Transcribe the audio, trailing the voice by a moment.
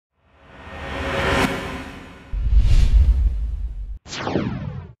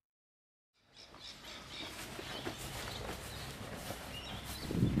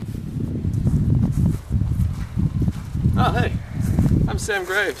Oh hey, I'm Sam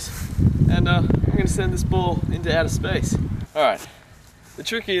Graves, and I'm going to send this ball into outer space. Alright, the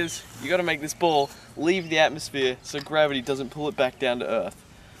trick is you got to make this ball leave the atmosphere so gravity doesn't pull it back down to Earth.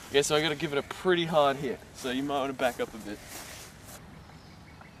 Okay, so I got to give it a pretty hard hit, so you might want to back up a bit.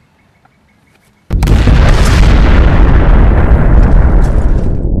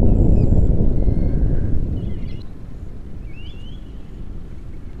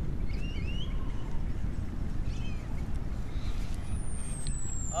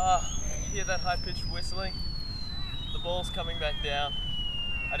 Hear that high-pitched whistling? The ball's coming back down.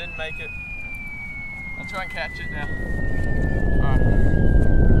 I didn't make it. I'll try and catch it now. Alright.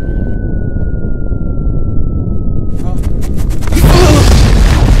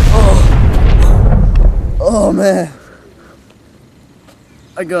 Oh man.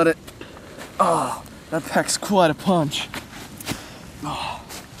 I got it. Oh, that packs quite a punch. Oh.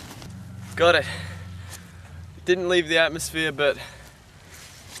 Got it. Didn't leave the atmosphere, but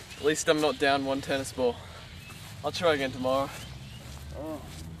at least I'm not down one tennis ball. I'll try again tomorrow. Oh.